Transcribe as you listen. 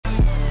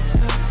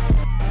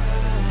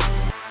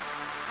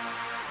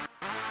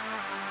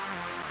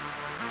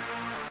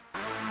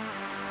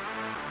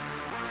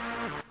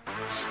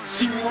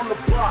See me on the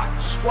block,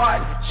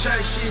 squatting,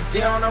 shut shit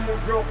down. I'm a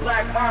real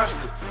black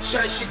monster.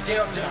 Shut shit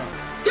down.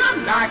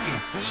 I'm knocking,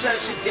 shut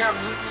shit down.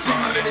 See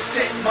me in the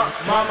set, my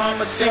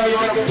mama see me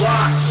on the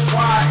block,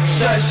 squat,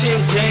 shut shit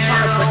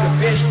down. Like a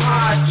bitch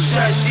pot,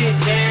 shut shit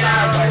down.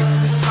 Sideways to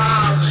the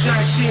side,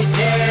 shut shit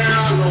down.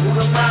 Bitch, you know who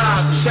the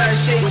mob, shut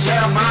shit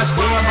down. My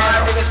squad,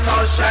 my niggas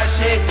call shut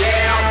shit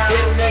down.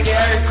 Hit a nigga,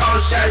 every call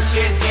shut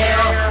shit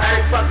down.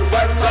 Every fucking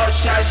weapon call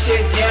shut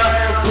shit down.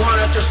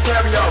 Blowing out your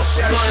stereo,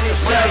 blowing your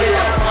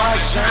stereo.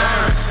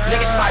 Shine,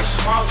 niggas like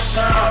smoke,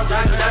 son.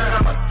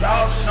 I'm a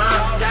dog, son.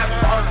 That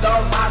phone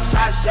dog, my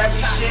shot.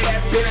 Every shit,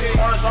 been in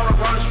corners on the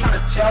runners trying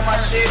to tell my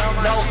shit.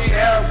 No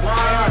fair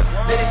ones,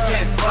 niggas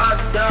getting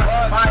fucked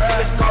up. My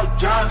niggas go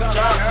jump,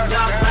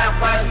 young black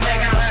west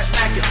nigga, I'm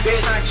smacking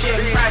bitch. Shit,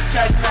 crash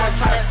chest, no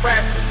try to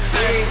crash the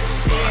big.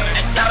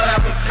 And thought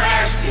that we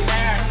crashed it.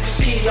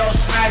 CEO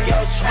swag,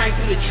 yo, swing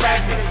through the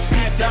traffic.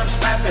 Beat dumb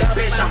slapping,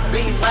 bitch, I'm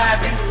beat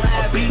laughing.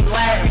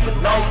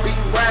 No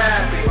beat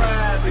rapping.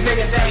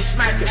 Niggas ain't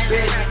smacking,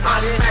 bitch. I'm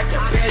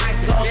smacking, bitch.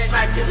 Don't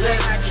smack your lip.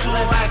 Slow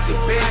acting,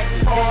 bitch.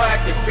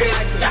 Proactive, bitch.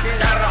 Got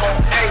it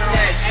on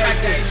everything.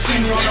 Smacking. See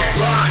me on the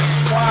block,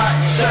 squad.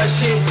 Shut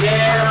shit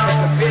down. Like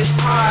a bitch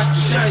pot.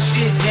 Shut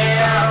shit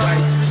down.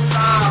 Right to the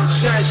side.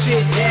 Shut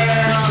shit down.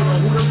 Bitch, you know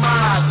who the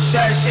mob.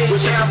 Shut shit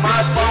down. My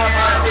squad,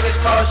 my niggas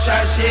call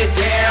shut shit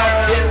down.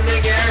 Hit a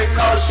nigga, every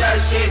call shut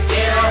shit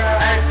down.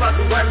 Every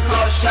fucking weapon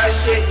call shut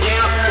shit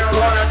down.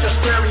 Blowing out your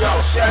stereo.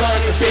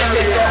 Blowing your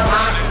stereo.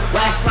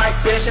 Wax like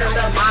bitch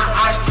under my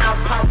eyes, count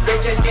pump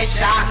bitches get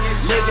shot.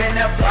 Live in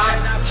the block,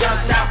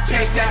 jumped out,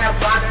 pissed in the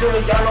block. Through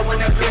the yellow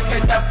when the biff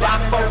hit the block,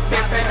 both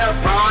biff in the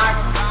block.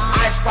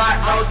 I spot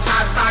no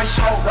time sign,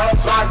 show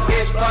roadblock,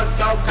 bitch, fuck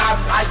dope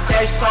cop. I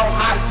stay so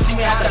hot, see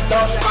me at the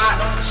dope spot.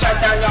 Shut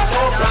down your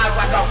whole block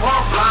like a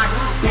roadblock.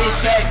 Bitch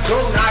said do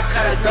not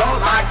cut a door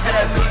lock. Tell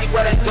the busy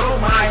what it do,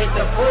 I hit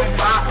the booth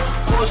spot.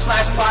 Pull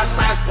slash bar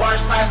slash bar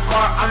slash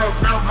car. I'm a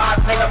real mob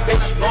nigga,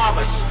 bitch, you know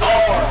I'm a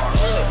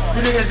star.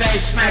 You niggas ain't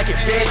smacking,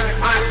 bitch.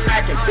 I'm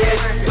smacking,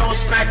 bitch. Don't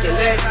smack your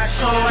lip.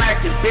 So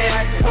active, bitch.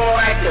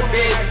 Proactive,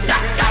 bitch. Got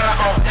it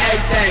on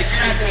everything.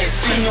 Smacking,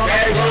 see you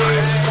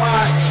everywhere.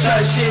 Squad,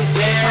 shut shit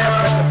down.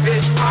 Like a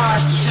bitch pot.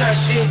 Shut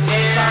shit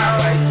down.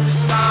 Sideways to the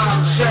side.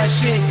 Shut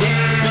shit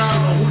down. Bitch, you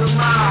know who the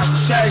mob.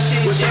 Shut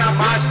shit down.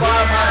 My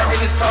squad, my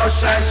niggas call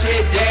shut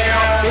shit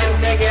down. Hit a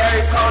nigga,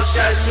 every call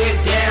shut shit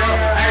down.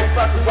 Every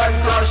fucking weapon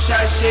call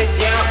shut shit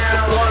down.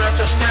 Blowing out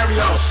your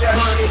stereo.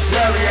 Blowing your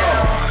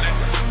stereo.